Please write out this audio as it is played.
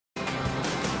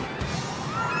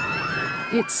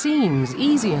It seems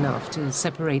easy enough to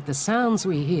separate the sounds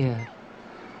we hear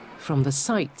from the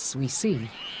sights we see.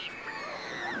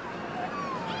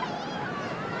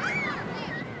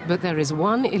 But there is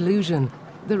one illusion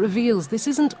that reveals this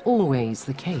isn't always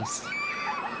the case.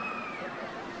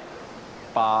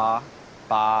 Ba,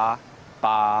 ba,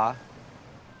 ba.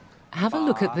 Have a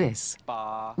look at this.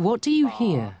 What do you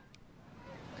hear?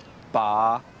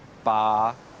 Ba,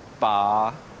 ba,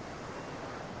 ba.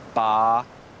 Ba,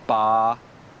 ba,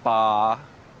 ba.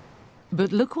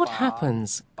 But look what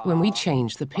happens when we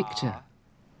change the picture.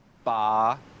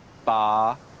 Ba,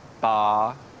 ba,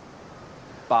 ba.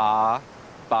 Ba,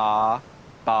 ba,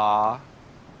 ba.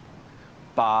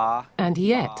 Ba. And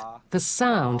yet, the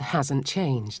sound hasn't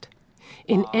changed.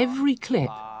 In every clip,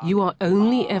 you are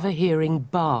only ever hearing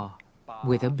ba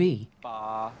with a B.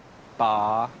 Ba,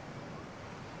 ba,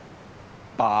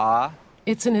 ba.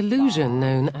 It's an illusion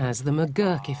known as the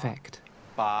McGurk effect.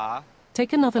 Ba,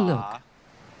 Take another look.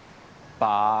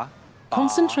 ba.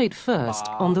 Concentrate first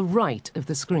on the right of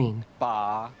the screen.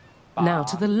 Ba, Now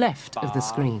to the left of the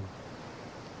screen.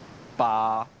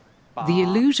 ba. The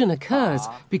illusion occurs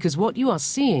because what you are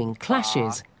seeing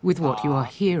clashes with what you are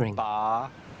hearing.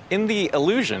 In the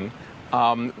illusion,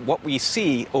 what we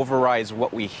see overrides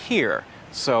what we hear.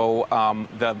 So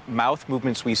the mouth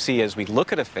movements we see as we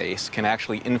look at a face can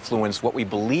actually influence what we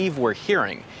believe we're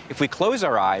hearing. If we close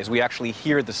our eyes, we actually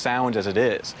hear the sound as it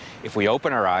is. If we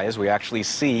open our eyes, we actually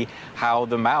see how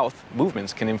the mouth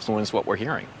movements can influence what we're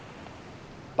hearing.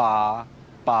 Ba,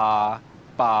 ba,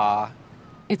 ba.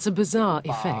 It's a bizarre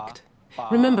effect.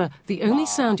 Remember, the only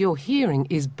sound you're hearing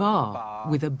is ba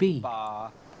with a B. Ba,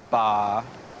 ba,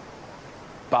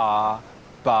 ba,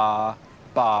 ba,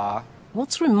 ba.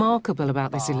 What's remarkable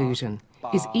about this illusion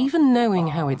is even knowing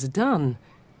how it's done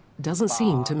doesn't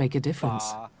seem to make a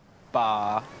difference.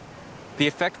 Ba. The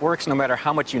effect works no matter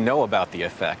how much you know about the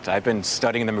effect. I've been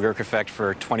studying the McGurk effect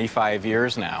for 25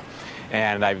 years now,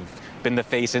 and I've been the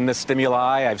face in the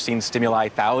stimuli. I've seen stimuli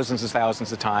thousands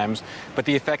of times, but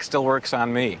the effect still works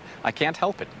on me. I can't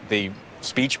help it. The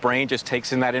speech brain just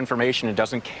takes in that information and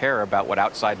doesn't care about what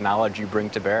outside knowledge you bring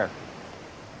to bear.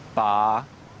 Ba,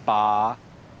 ba,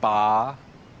 ba,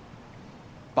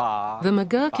 ba. The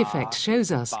McGurk effect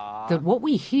shows us that what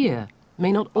we hear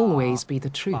may not always be the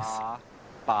truth.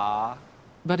 Ba.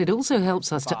 But it also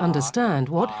helps us to understand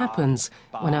what happens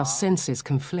when our senses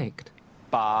conflict.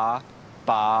 Ba,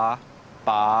 ba,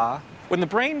 ba. When the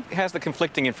brain has the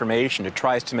conflicting information, it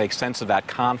tries to make sense of that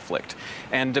conflict.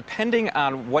 And depending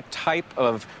on what type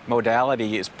of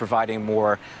modality is providing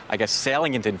more, I guess,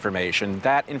 salient information,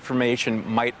 that information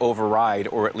might override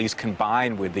or at least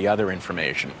combine with the other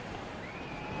information.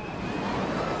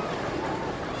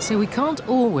 So we can't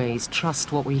always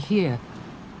trust what we hear,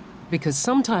 because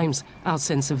sometimes our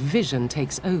sense of vision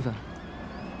takes over,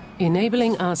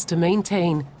 enabling us to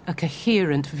maintain a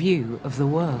coherent view of the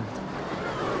world.